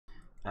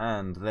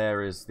And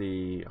there is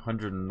the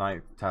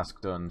 109th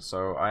task done.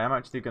 So I am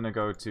actually going to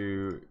go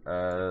to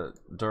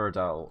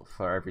Duradal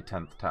for every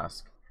 10th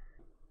task.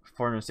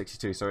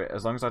 462, so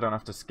as long as I don't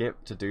have to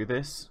skip to do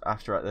this,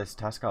 after this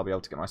task I'll be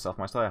able to get myself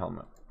my Slayer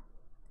helmet.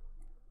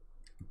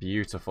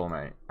 Beautiful,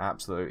 mate.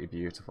 Absolutely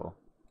beautiful.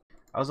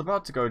 I was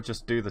about to go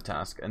just do the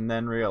task and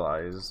then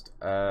realised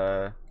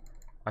I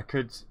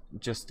could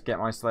just get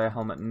my Slayer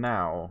helmet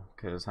now,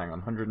 because hang on,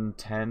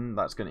 110,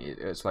 that's gonna,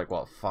 it's like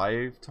what,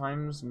 5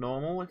 times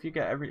normal if you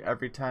get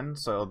every 10,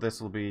 so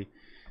this will be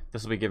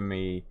giving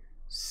me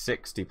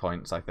 60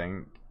 points, I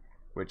think,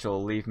 which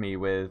will leave me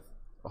with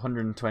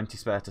 120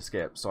 spare to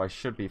skip, so I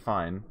should be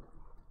fine.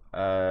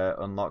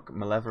 Unlock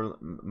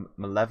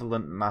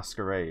Malevolent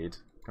Masquerade,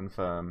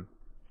 confirm.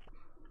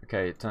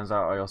 Okay, it turns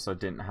out I also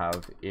didn't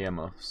have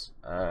earmuffs,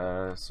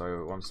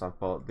 so once I've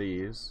bought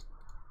these,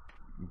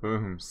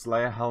 boom,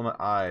 Slayer Helmet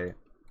Eye.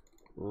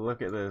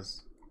 Look at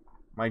this.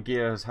 My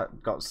gear has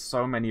got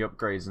so many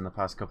upgrades in the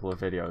past couple of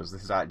videos.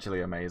 This is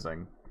actually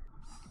amazing.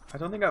 I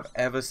don't think I've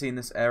ever seen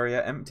this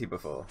area empty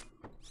before.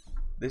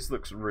 This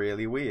looks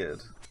really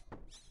weird.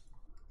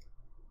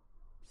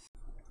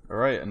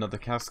 Alright, another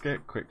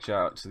casket. Quick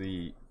shout out to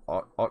the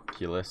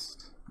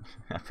oculist.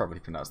 I probably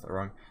pronounced that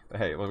wrong. But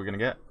hey, what are we gonna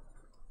get?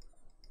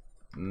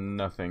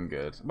 Nothing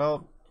good.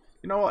 Well,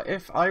 you know what?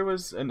 If I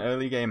was an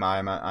early game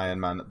Iron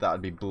Man,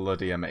 that'd be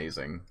bloody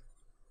amazing.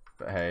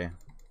 But hey,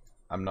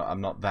 I'm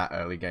not that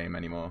early game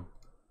anymore.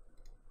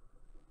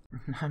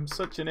 I'm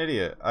such an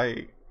idiot.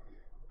 I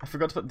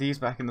forgot to put these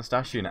back in the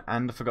stash unit,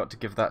 and I forgot to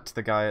give that to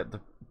the guy at the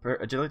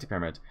agility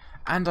pyramid,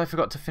 and I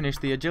forgot to finish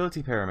the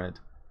agility pyramid.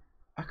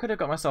 I could have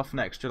got myself an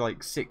extra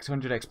like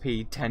 600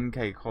 XP,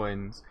 10k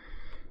coins.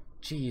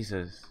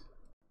 Jesus.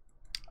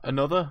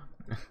 Another?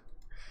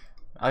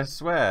 I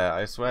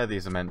swear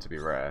these are meant to be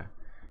rare.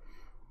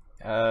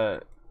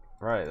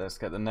 Right, let's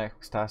get the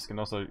next task, and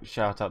also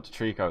shout out to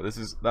Trico.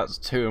 That's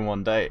 2 in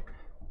one day.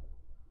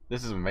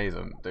 This is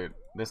amazing, dude.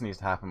 This needs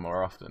to happen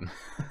more often.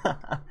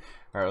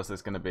 Where else is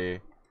this gonna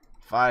be?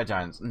 Fire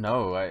Giants.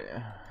 No,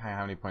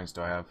 how many points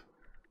do I have?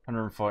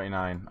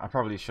 149. I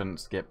probably shouldn't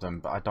skip them,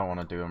 but I don't want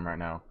to do them right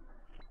now.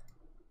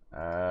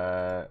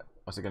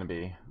 What's it gonna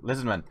be?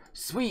 Lizardmen.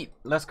 Sweet!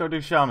 Let's go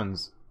do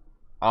Shamans.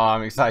 Oh,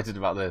 I'm excited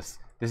about this.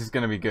 This is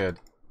gonna be good.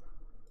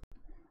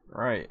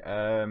 Right,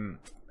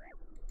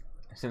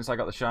 since I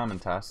got the Shaman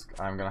task,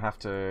 I'm gonna have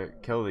to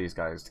kill these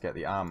guys to get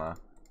the armor.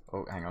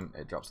 Oh, hang on,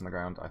 it drops on the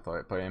ground. I thought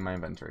it put it in my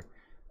inventory.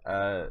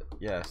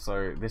 Yeah,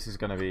 so this is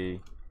gonna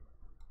be...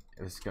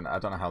 I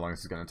don't know how long this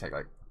is gonna take,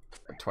 like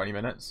 20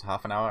 minutes?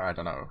 Half an hour? I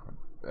don't know.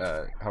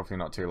 Hopefully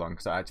not too long,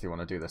 because I actually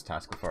want to do this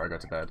task before I go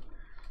to bed.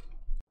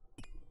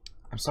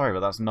 I'm sorry, but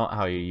that's not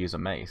how you use a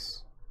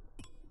mace.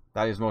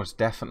 That is most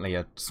definitely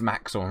a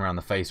smack someone around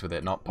the face with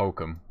it, not poke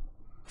them.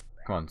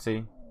 Come on,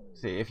 see?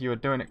 See, if you were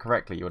doing it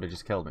correctly, you would have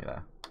just killed me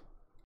there.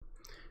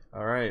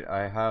 Alright,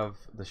 I have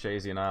the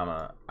Shazian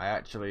armor.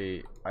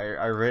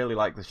 I really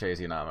like the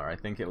Shazian armor. I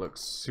think it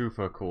looks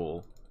super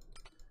cool.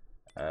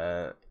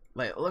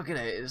 Like, look at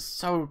it, it's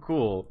so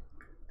cool.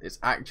 It's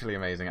actually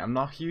amazing. I'm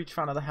not a huge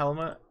fan of the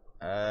helmet.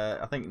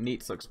 I think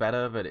Neat's looks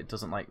better, but it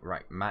doesn't like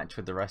match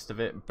with the rest of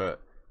it.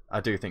 But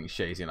I do think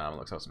Shazian armor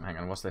looks awesome. Hang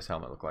on, what's this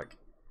helmet look like?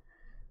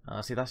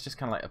 See, that's just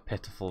kind of like a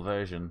pitiful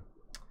version.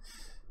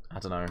 I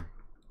don't know.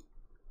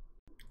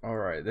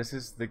 Alright, this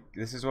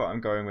is what I'm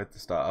going with to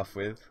start off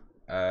with.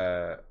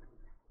 I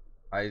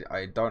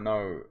don't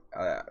know.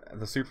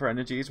 The super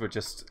energies were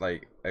just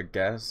like a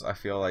guess. I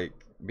feel like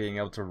being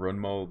able to run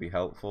more will be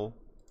helpful.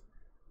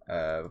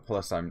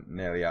 Plus, I'm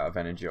nearly out of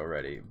energy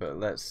already. But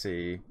let's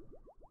see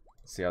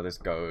how this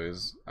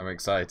goes. I'm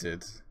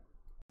excited.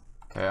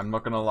 Okay, I'm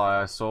not gonna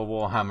lie. I saw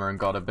Warhammer and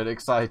got a bit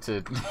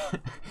excited.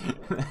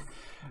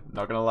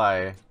 Not gonna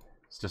lie.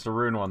 It's just a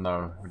rune one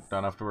though.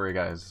 Don't have to worry,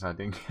 guys. I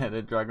didn't get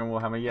a Dragon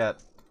Warhammer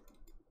yet.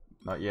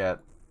 Not yet.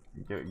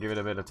 Give it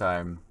a bit of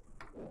time.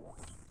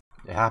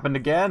 It happened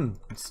again!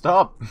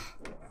 Stop!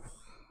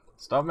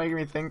 Stop making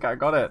me think I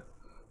got it!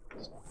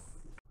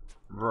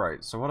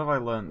 Right, so what have I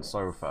learned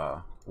so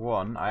far?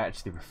 One, I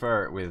actually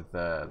prefer it with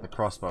the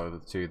crossbow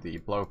to the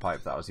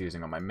blowpipe that I was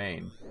using on my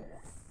main.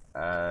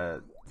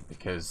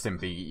 Because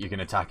simply you can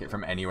attack it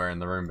from anywhere in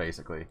the room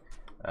basically.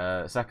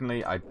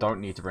 Secondly, I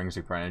don't need to bring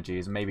super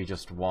energies, maybe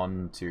just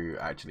one to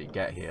actually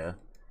get here.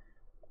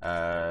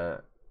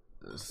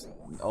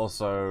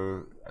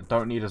 Also, I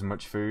don't need as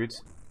much food,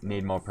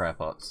 need more prayer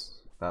pots.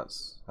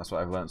 That's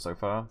what I've learned so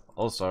far.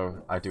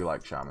 Also, I do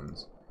like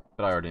shamans,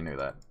 but I already knew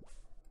that.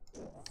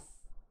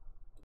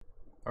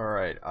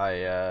 Alright,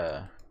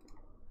 I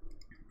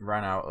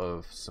ran out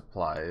of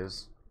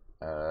supplies.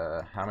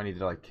 How many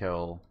did I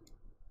kill?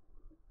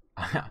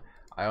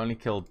 I only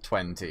killed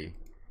 20.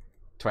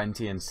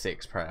 20 and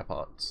 6 prayer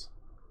pots.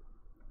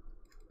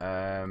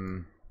 I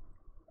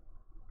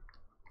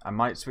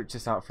might switch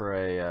this out for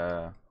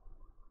a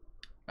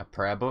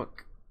prayer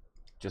book,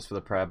 just for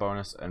the prayer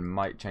bonus, and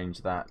might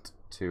change that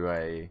to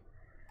a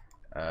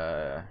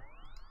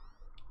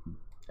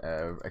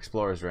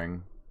explorer's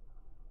ring,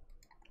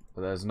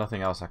 But there's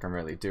nothing else I can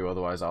really do,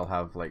 otherwise I'll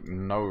have like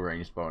no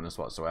ranged bonus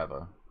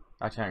whatsoever.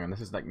 Actually, hang on,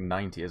 this is like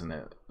 90, isn't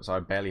it? So I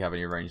barely have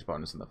any ranged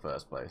bonus in the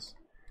first place.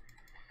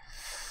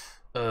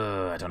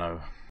 I don't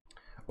know.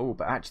 Oh,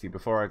 but actually,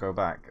 before I go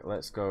back,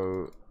 let's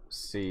go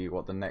see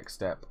what the next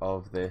step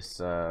of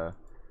this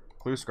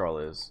clue scroll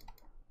is.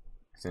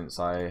 Since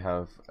I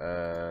have,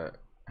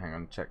 hang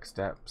on, check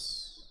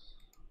steps.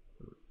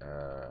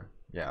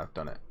 Yeah, I've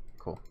done it.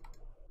 Cool.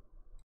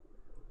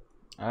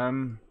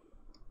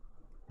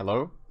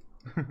 Hello?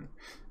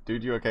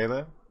 Dude, you okay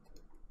there?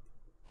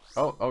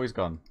 Oh, he's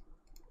gone.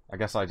 I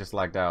guess I just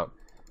lagged out.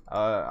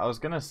 I was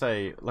gonna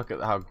say, look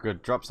at how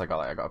good drops I got.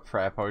 Like, I got a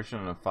prayer potion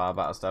and a fire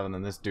battle staff, and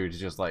then this dude is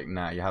just like,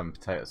 nah, you're having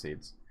potato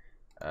seeds.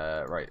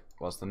 Right,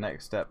 what's the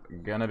next step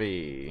gonna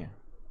be?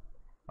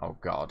 Oh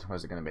god,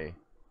 where's it gonna be?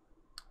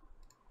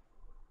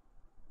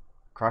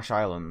 Crash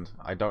Island.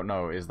 I don't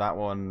know. Is that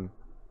one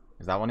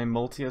in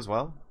multi as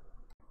well?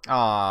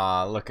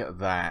 Ah, look at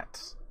that.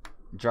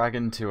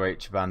 Dragon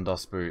 2H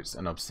Bandos boots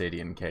and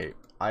Obsidian cape.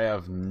 I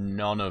have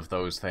none of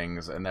those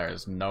things, and there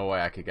is no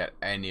way I could get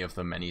any of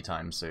them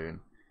anytime soon.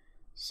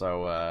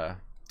 So,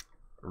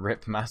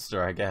 rip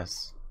master, I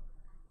guess.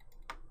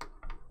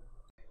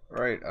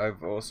 Right,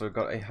 I've also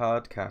got a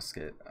hard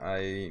casket.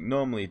 I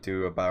normally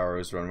do a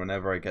Barrows run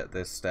whenever I get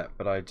this step,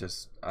 but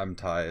I'm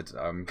tired.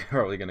 I'm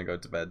probably gonna go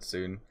to bed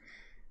soon.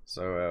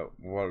 So,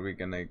 what are we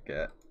gonna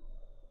get?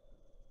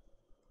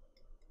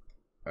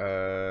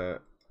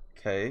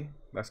 Okay,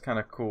 that's kind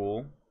of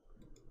cool.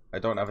 I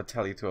don't have a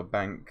tele to a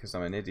bank because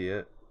I'm an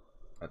idiot.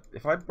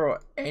 If I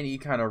brought any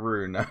kind of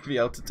rune, I'd be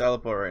able to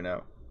teleport right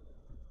now.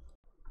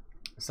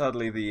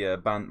 Sadly, the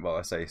well,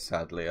 I say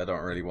sadly, I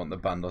don't really want the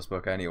Bandos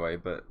book anyway,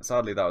 but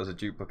sadly that was a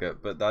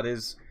duplicate. But that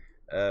is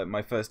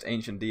my first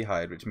Ancient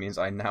D'hide, which means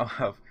I now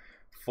have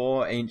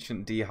 4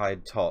 Ancient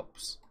D'hide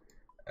tops,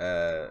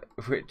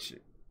 which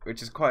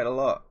is quite a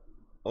lot.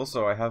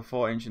 Also, I have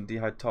 4 Ancient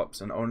D'hide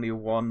tops and only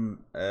 1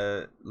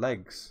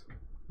 legs,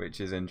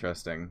 which is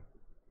interesting.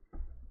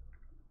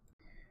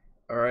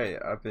 Alright,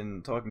 I've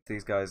been talking to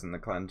these guys in the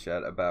clan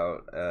chat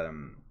about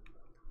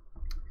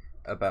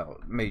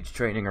Mage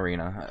Training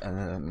Arena,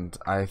 and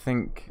I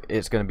think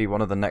it's going to be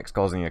one of the next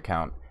goals in the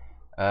account.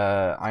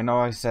 I know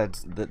I said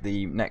that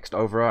the next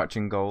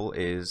overarching goal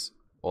is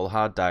all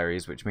hard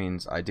diaries, which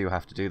means I do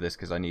have to do this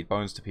because I need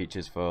bones to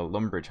peaches for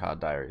Lumbridge hard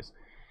diaries.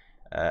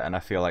 And I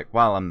feel like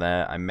while I'm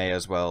there, I may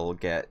as well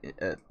get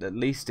at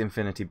least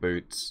Infinity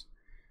Boots,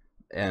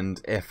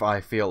 and if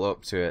I feel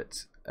up to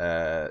it,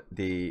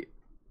 the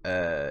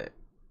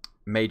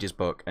Mage's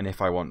Book, and if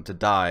I want to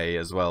die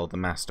as well, the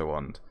Master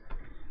Wand.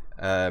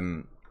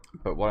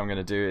 But what I'm going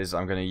to do is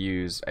I'm going to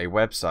use a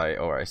website,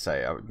 or I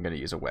say I'm going to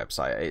use a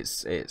website.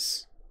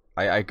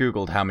 I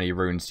googled how many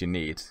runes you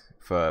need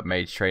for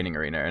Mage Training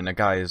Arena, and a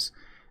guy's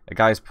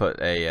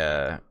put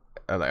a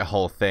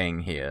whole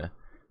thing here.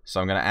 So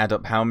I'm going to add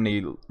up how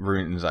many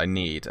runes I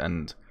need,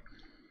 and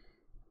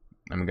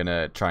I'm going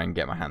to try and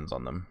get my hands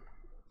on them.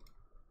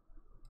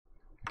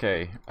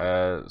 Okay,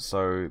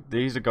 so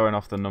these are going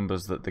off the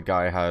numbers that the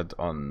guy had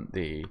on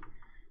the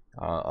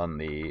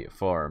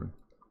forum.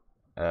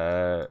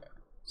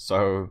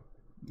 So,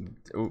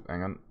 oh,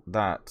 hang on,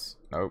 that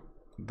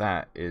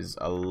is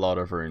a lot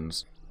of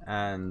runes,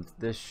 and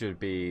this should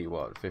be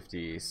what,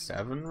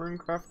 57 rune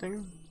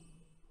crafting?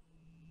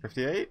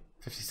 58?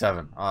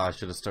 57. Ah, I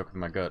should have stuck with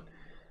my gut.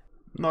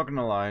 Not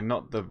gonna lie,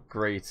 not the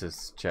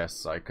greatest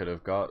chests I could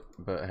have got,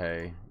 but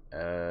hey,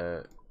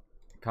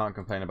 can't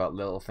complain about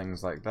little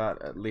things like that.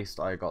 At least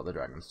I got the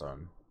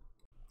Dragonstone.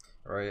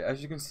 Right,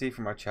 as you can see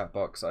from my chat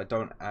box, I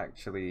don't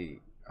actually...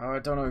 I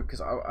don't know,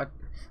 because I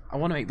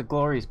want to make the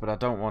glories, but I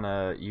don't want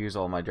to use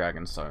all my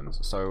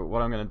Dragonstones. So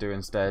what I'm going to do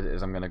instead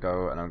is I'm going to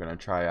go and I'm going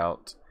to try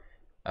out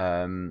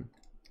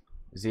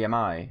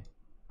ZMI.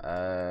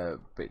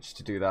 Which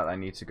to do that I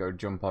need to go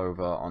jump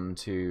over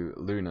onto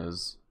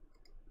Luna's.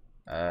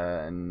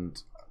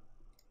 And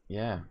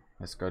yeah,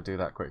 let's go do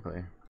that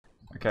quickly.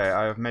 Okay,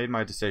 I have made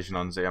my decision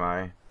on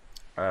ZMI.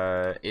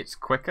 It's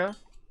quicker,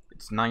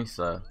 it's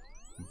nicer,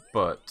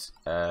 but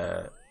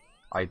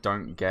I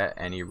don't get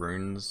any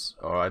runes,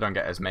 or I don't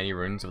get as many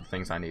runes of the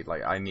things I need.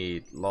 Like, I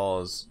need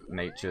laws,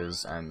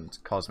 natures, and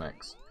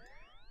cosmics,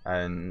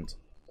 and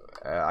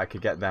I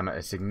could get them at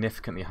a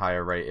significantly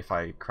higher rate if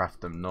I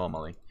craft them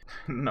normally.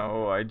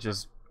 No, I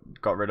just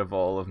got rid of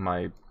all of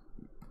my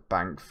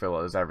bank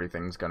fillers.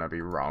 Everything's gonna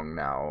be wrong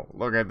now.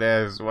 Look at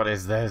this. What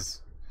is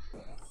this?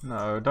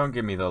 No, don't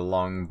give me the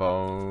long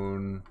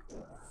bone.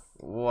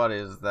 What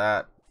is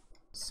that?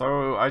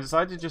 So I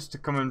decided just to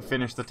come and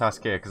finish the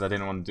task here because I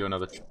didn't want to do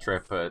another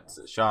trip at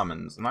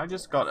Shaman's, and I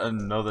just got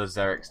another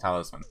Xeric's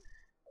Talisman.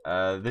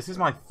 This is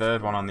my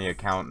 3rd one on the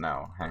account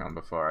now. Hang on,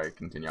 before I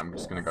continue, I'm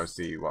just gonna go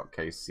see what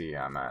KC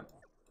I'm at.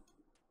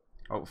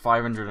 Oh,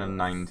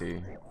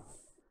 590.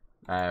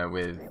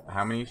 With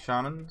how many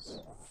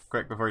Shamans?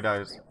 Quick, before he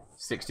dies.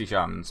 60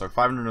 Shamans, so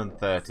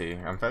 530.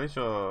 I'm fairly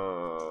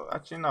sure...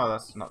 Actually, no,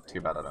 that's not too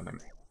bad, I don't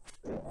think.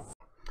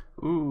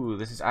 Ooh,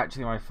 this is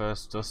actually my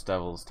first Dust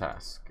Devils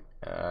task.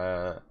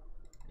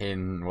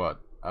 In,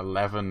 what,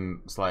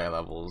 11 Slayer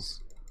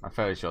levels. I'm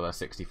fairly sure they're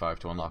 65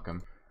 to unlock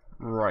them.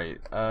 Right,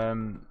 I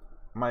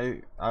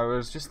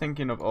was just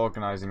thinking of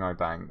organizing my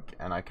bank,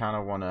 and I kind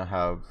of want to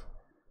have,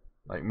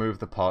 like, move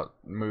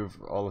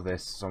all of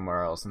this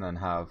somewhere else, and then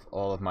have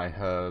all of my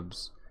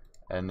herbs,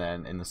 and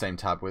then in the same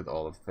tab with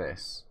all of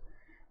this.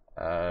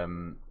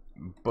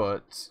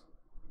 But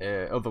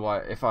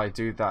otherwise, if I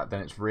do that,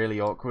 then it's really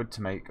awkward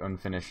to make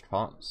unfinished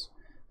pots.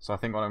 So I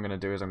think what I'm going to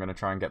do is I'm going to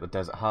try and get the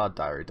Desert Hard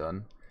Diary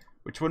done,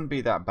 which wouldn't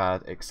be that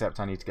bad, except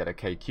I need to get a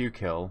KQ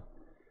kill,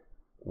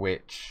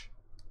 which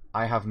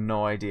I have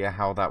no idea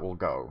how that will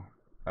go.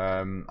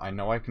 I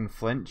know I can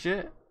flinch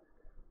it,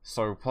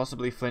 so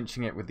possibly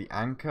flinching it with the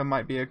anchor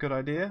might be a good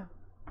idea.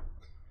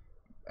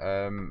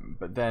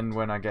 But then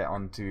when I get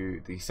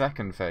onto the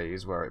second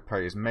phase, where it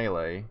prays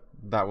melee,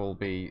 that will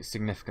be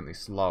significantly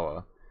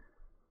slower.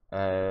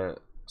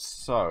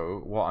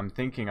 So what I'm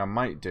thinking I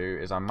might do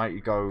is I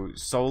might go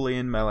solely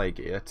in melee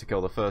gear to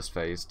kill the first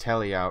phase,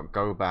 telly out,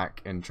 go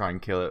back and try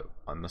and kill it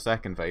on the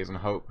second phase, and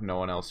hope no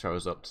one else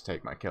shows up to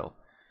take my kill.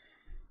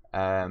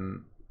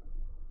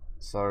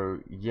 So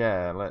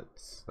yeah,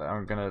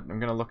 I'm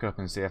gonna look up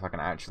and see if I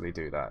can actually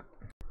do that.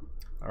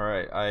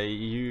 Alright, I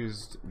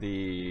used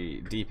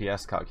the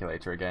DPS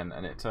calculator again,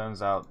 and it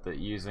turns out that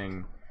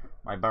using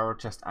my barrel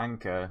chest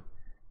anchor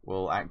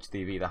will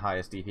actually be the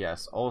highest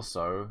DPS.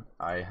 Also,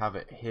 I have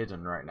it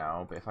hidden right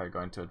now, but if I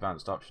go into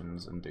advanced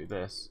options and do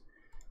this,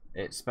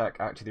 its spec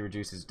actually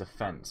reduces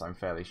defense, I'm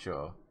fairly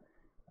sure.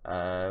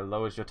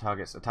 Lowers your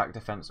target's attack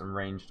defense and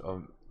ranged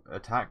or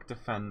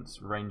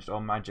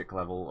magic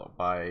level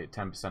by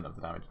 10% of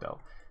the damage dealt.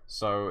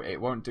 So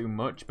it won't do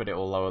much, but it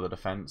will lower the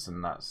defense,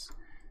 and it's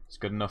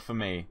good enough for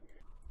me.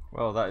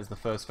 Well, that is the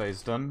first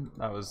phase done.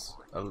 That was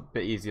a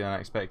bit easier than I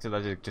expected.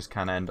 I did just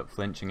kind of end up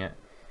flinching it.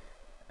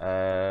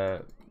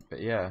 But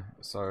yeah,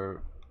 so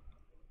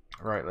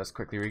right, let's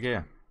quickly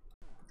regear.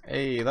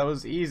 Hey, that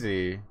was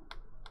easy.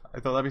 I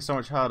thought that'd be so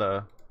much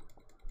harder.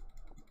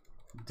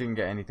 Didn't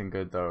get anything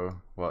good though.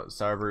 What?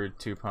 Sour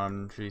 2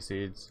 palm tree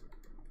seeds.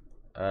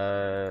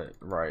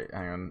 Right,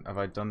 hang on. Have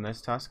I done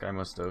this task? I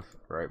must have.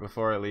 Right,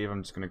 before I leave,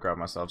 I'm just gonna grab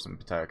myself some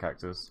potato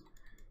cactus.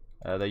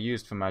 They're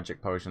used for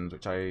magic potions,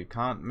 which I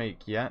can't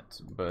make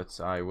yet, but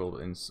I will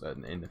in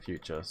the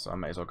future, so I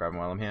may as well grab them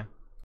while I'm here.